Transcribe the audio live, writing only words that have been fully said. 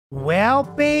Well,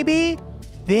 baby,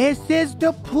 this is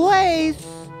the place.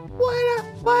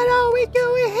 What are we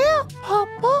doing here,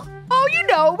 Papa? Oh, you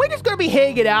know, we're just gonna be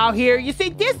hanging out here. You see,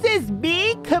 this is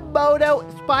me, Komodo,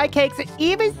 Spy Cakes, and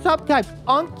even sometimes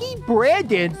Unky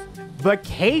Brandon's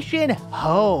vacation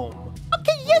home.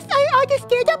 Okay, yes, I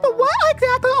understand that, but what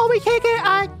exactly are we taking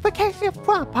on vacation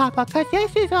from, Papa? Because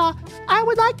this is, I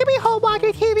would like to be home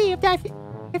watching TV if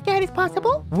that is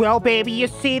possible. Well, baby, you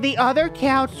see the other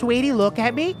town, sweetie, look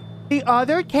at me. The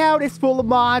other town is full of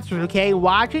monsters, okay?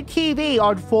 Watching TV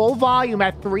on full volume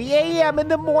at 3 a.m. in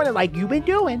the morning like you've been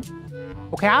doing.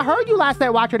 Okay, I heard you last night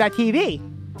watching that TV.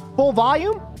 Full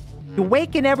volume? You're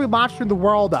waking every monster in the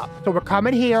world up. So we're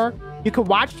coming here. You can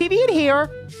watch TV in here,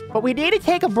 but we need to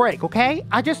take a break, okay?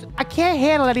 I can't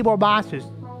handle any more monsters.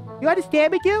 You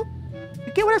understand me, dude?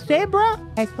 You get what I'm saying, bro?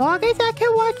 As long as I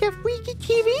can watch the freaky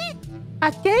TV, I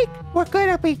think we're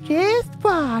gonna be just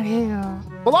fine here.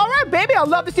 Well, all right, baby. I'd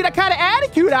love to see that kind of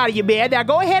attitude out of you, man. Now,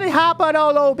 go ahead and hop on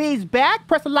old OB's back,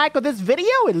 press a like on this video,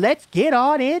 and let's get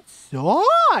on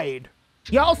inside.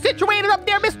 Y'all situated up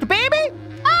there, Mr. Baby?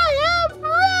 I am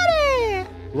ready.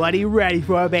 What are you ready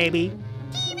for, baby?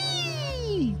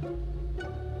 TV.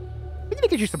 We need to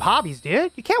get you some hobbies,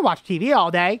 dude. You can't watch TV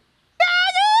all day.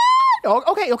 Oh,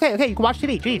 okay. You can watch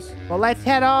TV. Jeez. Well, let's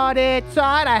head on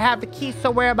inside. I have the key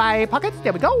somewhere in my pockets.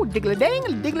 There we go.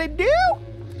 Diggly-dang, diggly-doo.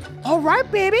 All right,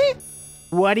 baby.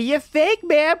 What do you think,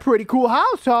 man? Pretty cool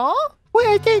house, huh?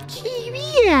 Where's the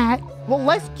TV at? Well,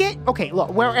 let's get... Okay, look.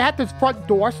 We're at this front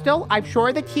door still. I'm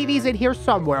sure the TV's in here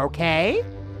somewhere, okay?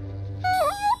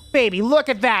 Baby, look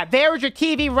at that. There's your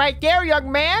TV right there,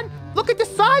 young man. Look at the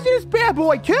size of this bad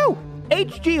boy, too.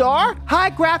 HDR, high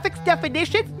graphics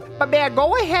definition. But man,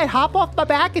 go ahead, hop off my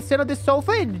back and sit on this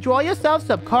sofa and enjoy yourself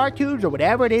some cartoons or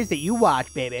whatever it is that you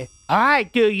watch, baby. All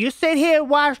right, dude, you sit here and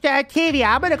watch that TV.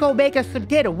 I'm gonna go make us some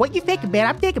dinner. What you thinking, man?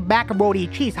 I'm thinking macaroni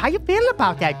and cheese. How you feeling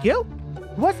about that, dude?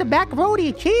 You want some macaroni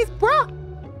and cheese, bro?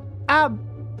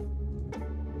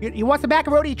 You want some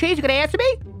macaroni and cheese? You gonna answer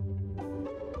me?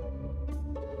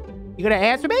 You gonna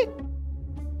answer me?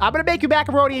 I'm gonna make you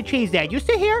macaroni and cheese then. You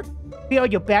sit here, be on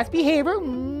your best behavior.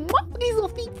 Look at these little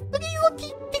feet. Look at these little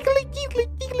feet. Tickly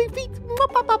feet.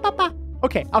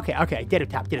 Okay. Get it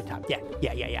top.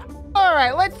 Yeah. All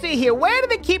right, let's see here. Where do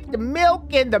they keep the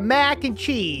milk and the mac and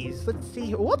cheese? Let's see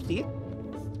here. Whoopsie.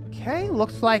 Okay,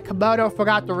 looks like Komodo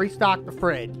forgot to restock the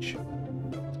fridge.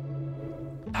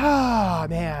 Oh,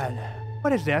 man.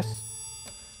 What is this?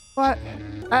 What?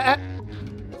 I'm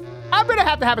gonna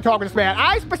have to have a talk with this man.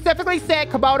 I specifically said,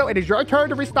 Komodo, it is your turn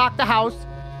to restock the house.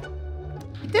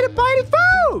 You didn't buy any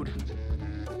food.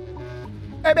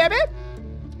 Hey, baby.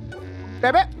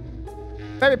 Baby,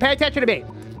 pay attention to me.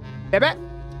 Baby,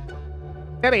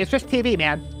 it's just TV,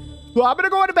 man. Well, I'm gonna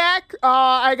go in the back.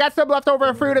 I got some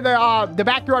leftover fruit in the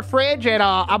backyard fridge, and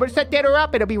I'm gonna set dinner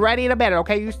up, and it'll be ready in a minute,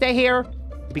 okay? You stay here.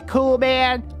 Be cool,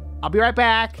 man. I'll be right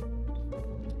back.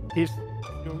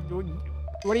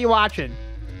 What are you watching?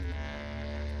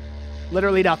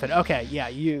 Literally nothing. Okay, yeah,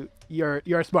 you're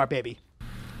a smart baby.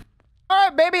 All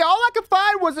right, baby, all I could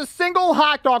find was a single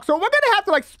hot dog, so we're gonna have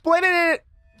to, like, split it in...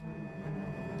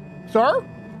 Sir?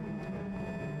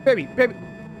 Baby, get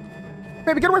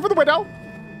away from the window.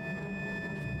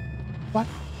 What?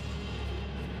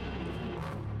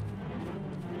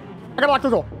 I gotta lock the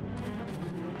door.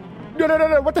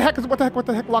 No. What the heck?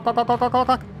 Lock.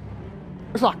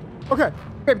 It's locked. Okay.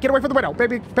 Baby, get away from the window.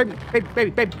 Baby. No!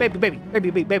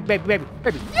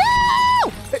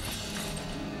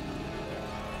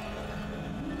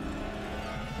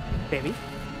 Baby,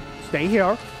 stay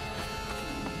here.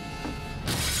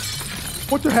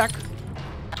 What the heck?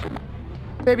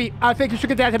 Baby, I think you should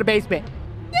get down to the basement.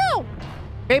 No!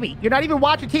 Baby, you're not even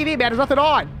watching TV, man. There's nothing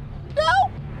on.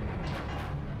 No!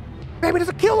 Baby, there's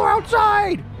a killer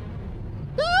outside!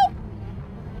 No!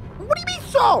 What do you mean,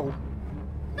 so?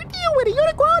 You deal with it. You're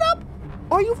a grown-up.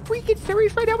 Are you freaking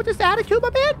serious right now with this attitude, my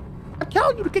man? I'm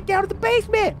telling you to get down to the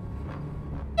basement.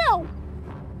 No!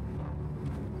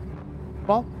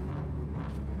 Well,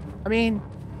 I mean...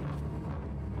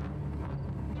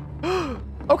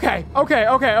 Okay,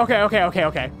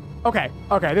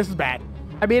 this is bad.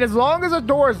 I mean, as long as the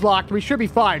door is locked, we should be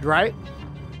fine, right?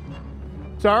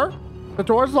 Sir, the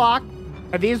door's locked.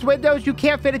 And these windows, you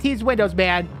can't fit into these windows,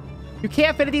 man. You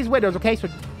can't fit in these windows, okay? So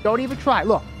don't even try.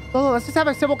 Look, let's just have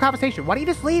a simple conversation. Why don't you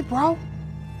just leave, bro?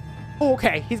 Oh,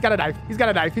 okay, he's got a knife.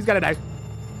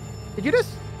 Did you just...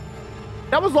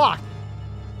 That was locked.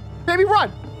 Baby,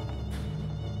 run.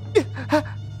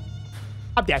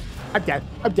 I'm dead.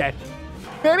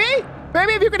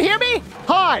 Baby, if you can hear me,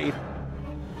 hide.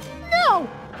 No.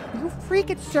 Are you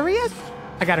freaking serious?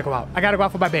 I gotta go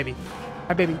out for my baby.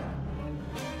 Hi, baby.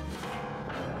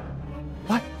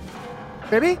 What?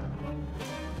 Baby?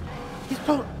 He's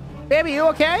told... Baby, you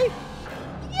okay?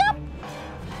 Yep.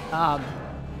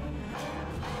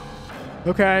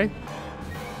 Okay.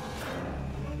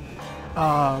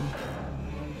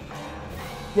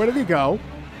 Where did he go?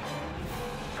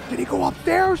 Did he go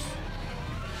upstairs?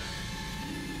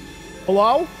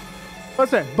 Hello?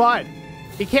 Listen, bud.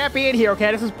 He can't be in here,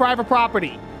 okay? This is private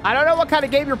property. I don't know what kind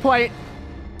of game you're playing.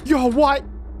 Yo, what?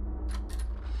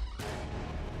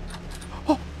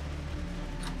 Oh.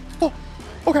 Oh.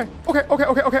 Okay.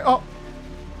 Oh.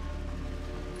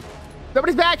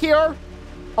 Nobody's back here.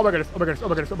 Oh my goodness.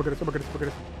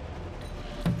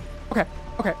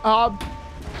 Okay.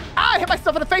 I hit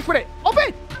myself in the face with it.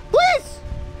 Open! Please!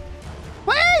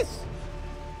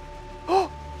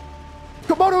 Oh!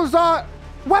 Gmodo's,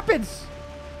 weapons!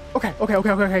 Okay.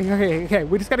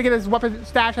 We just gotta get his weapon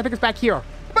stash. I think it's back here.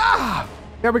 Ah!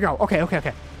 There we go. Okay. Okay,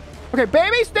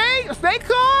 baby, stay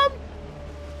calm.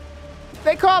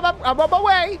 Stay calm. I'm on my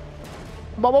way.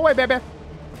 Baby. Okay.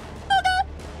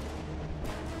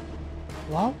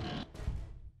 Hello?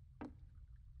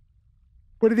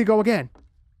 Where did he go again?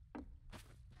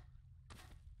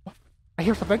 I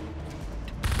hear something.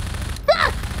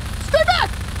 Back! Stay back!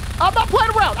 I'm not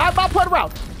playing around.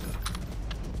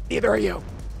 Neither are you.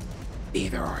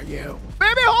 Baby,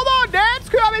 hold on. Dad's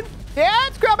coming.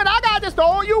 I got this.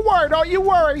 Don't you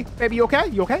worry. Baby, you okay?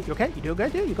 You doing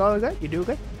good, dude? You doing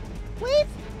good? Please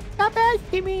stop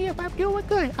asking me if I'm doing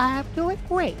good. I'm doing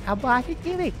great. I'm watching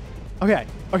TV. Okay.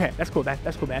 That's cool, man.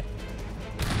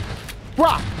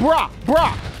 Bruh.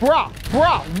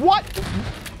 What?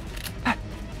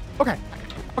 Okay.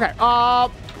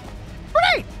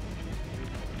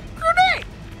 Grenade!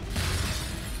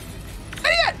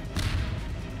 Idiot!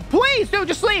 Please, dude,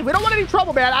 just leave. We don't want any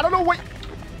trouble, man. I don't know what...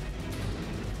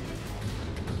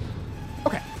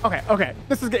 Okay.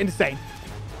 This is getting insane.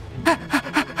 Baby,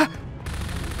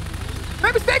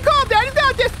 stay calm. Daddy's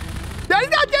got this.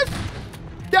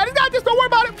 Don't worry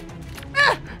about it.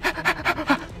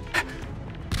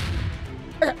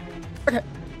 Okay.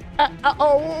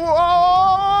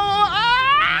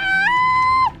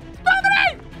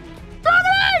 Throw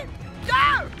grenade!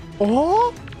 Ah!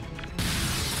 Oh?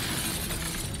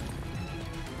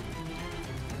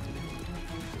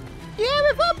 You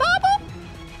ever fun, Papa?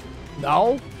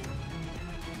 No.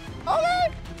 Okay.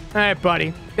 Hey,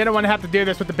 buddy. Didn't want to have to do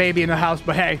this with the baby in the house,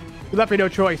 but hey, you left me no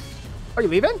choice. Are you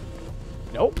leaving?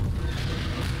 Nope.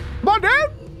 Come on,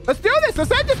 dude. Let's do this.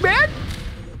 Let's end this, man.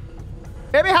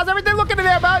 Baby, how's everything looking in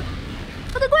there, bud?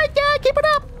 Looking great, Dad. Keep it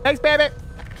up. Thanks, baby.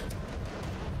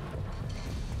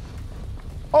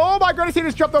 Oh, my goodness. He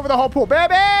just jumped over the whole pool.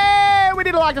 Baby, we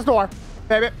need to lock this door.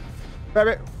 Baby,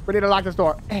 we need to lock this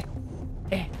door.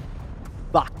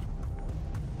 Lock. All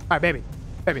right, baby.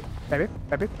 I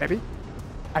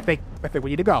think we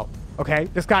need to go. Okay?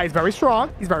 This guy is very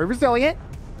strong. He's very resilient.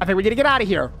 I think we need to get out of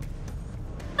here.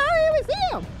 I don't even see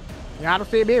him. Yeah, I don't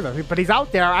see him either. But he's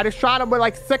out there. I just shot him with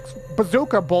like 6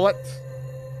 bazooka bullets.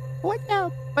 What's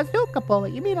a bazooka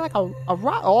bullet? You mean like a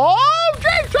rock? Oh,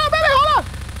 James, baby, hold on.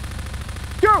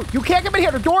 Dude, you can't come in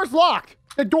here. The door's locked.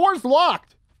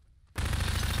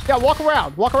 Yeah, walk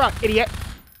around, idiot.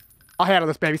 I'll handle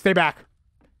this, baby. Stay back.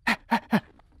 Get out of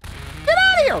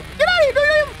here. Don't you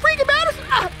freaking matter?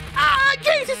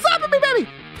 Jeez, he's slapping me, baby.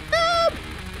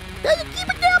 Keep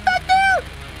it down back there.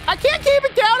 I can't keep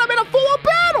it down. I'm in a full-on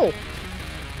battle.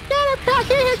 I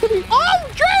can't hit me. Oh,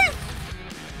 jeez.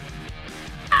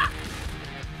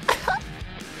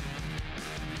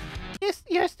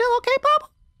 You're still okay, Papa?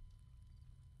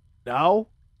 No.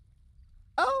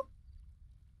 Oh.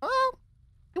 Well,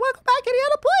 you want to go back any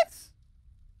other place?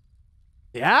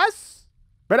 Yes.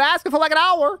 Been asking for like an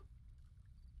hour.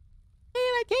 Can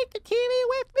I take the TV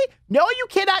with me? No, you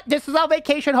cannot. This is our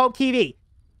vacation home TV.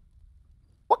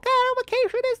 What kind of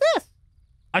vacation is this?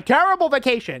 A terrible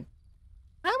vacation.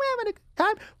 I'm having a good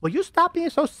time. Will you stop being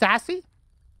so sassy?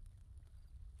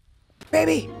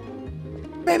 Baby.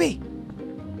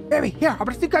 Here, I'm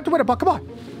gonna sneak out the window, but come on.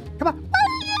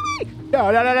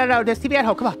 No. There's TV at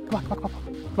home. Come on.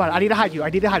 I need to hide you,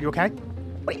 okay?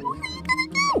 What are you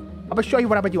gonna do? I'm gonna show you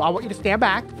what I'm gonna do. I want you to stand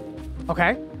back. Okay?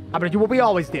 I'm gonna do what we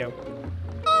always do.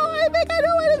 Oh, I think I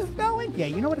know where this is going. Yeah,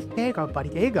 you know what it's... There you go, buddy.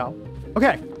 There you go.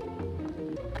 Okay.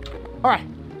 All right.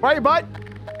 Where are you, bud?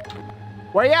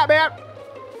 Where you at, man?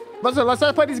 Listen, let's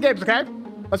not play these games, okay?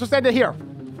 Let's just end it here.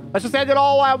 Let's just end it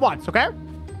all at once, okay?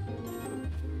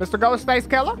 Mr. Ghostface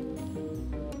Killer?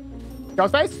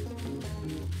 Ghostface?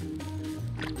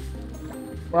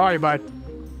 Where are you, bud?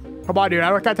 Come on, dude. I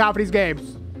don't got time for these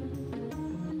games.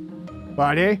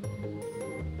 Buddy?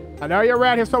 I know you're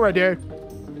around here somewhere, dude.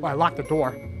 Oh, I locked the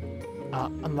door.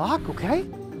 Unlock, okay.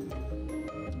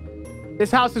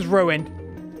 This house is ruined.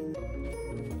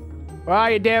 What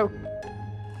do you do?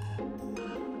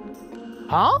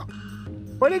 Huh?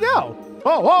 Where'd he go?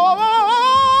 Whoa, whoa, whoa, whoa,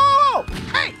 whoa, whoa!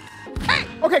 Hey! Hey!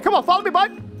 Okay, come on, follow me,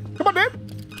 bud. Come on, dude.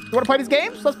 You want to play these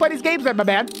games? Let's play these games, then, my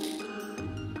man.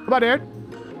 Come on, dude.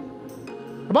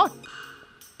 Come on.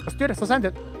 Let's do this. Let's end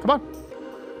it. Come on.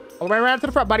 All the way around to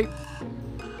the front, buddy.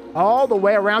 All the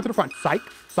way around to the front. Psych.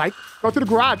 Psych. Go through the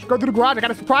garage. Go through the garage. I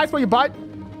got a surprise for you, bud.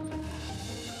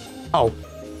 Oh.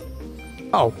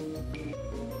 Oh.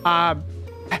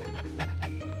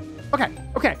 Okay.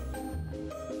 Okay.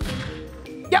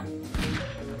 Yep.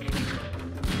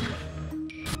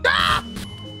 Ah!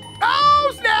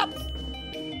 Oh, snap!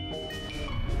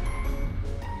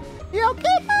 You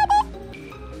okay, Papa?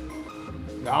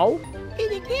 No.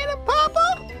 Did you get him, Papa?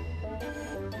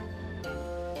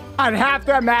 I'd have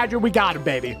to imagine we got him,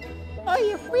 baby. Are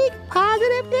you freak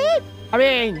positive, dude? I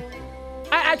mean,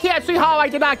 I can't see how I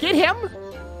did not get him. Here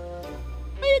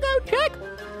you go, check.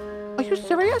 Are you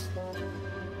serious?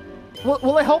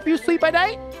 Will it help you sleep at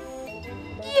night?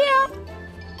 Yeah.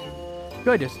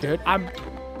 Goodness, dude. I'm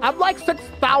like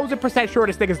 6,000% sure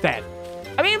this thing is dead.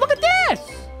 I mean, look at this.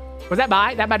 Was that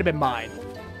mine? That might have been mine.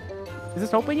 Is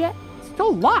this open yet? It's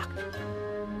still locked.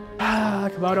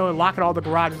 Komodo and locking all the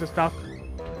garages and stuff.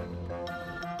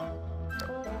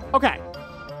 Okay.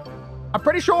 I'm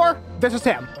pretty sure this is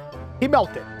him. He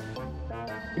melted.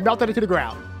 He melted into the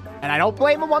ground. And I don't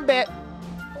blame him one bit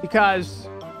because,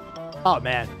 oh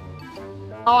man.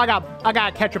 Oh, I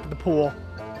got ketchup in the pool.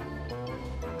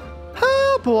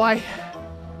 Oh boy.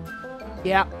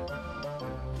 Yeah.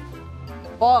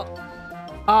 Well,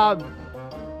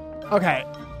 okay.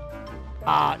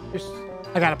 I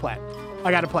got a plan.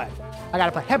 Hey,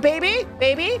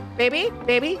 baby.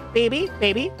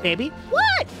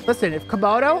 What? Listen, if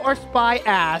Komodo or Spy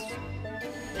ask,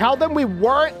 tell them we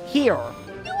weren't here.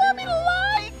 You want me to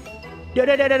lie? No.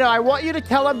 I want you to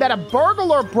tell them that a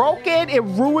burglar broke in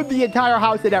and ruined the entire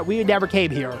house and that we never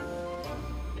came here.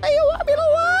 Hey, you want me to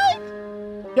lie?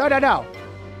 No.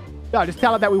 No, just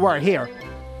tell them that we weren't here.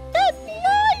 That's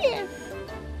lying.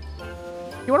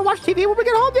 You want to watch TV when we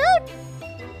get home, dude?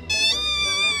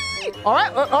 All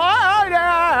right.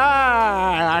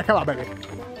 Come on, baby.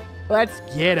 Let's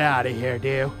get out of here,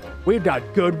 dude. We've done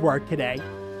good work today.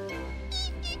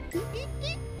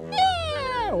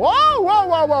 Yeah.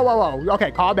 Whoa.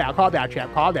 Okay, calm down,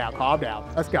 champ. Calm down.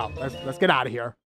 Let's go. Let's get out of here.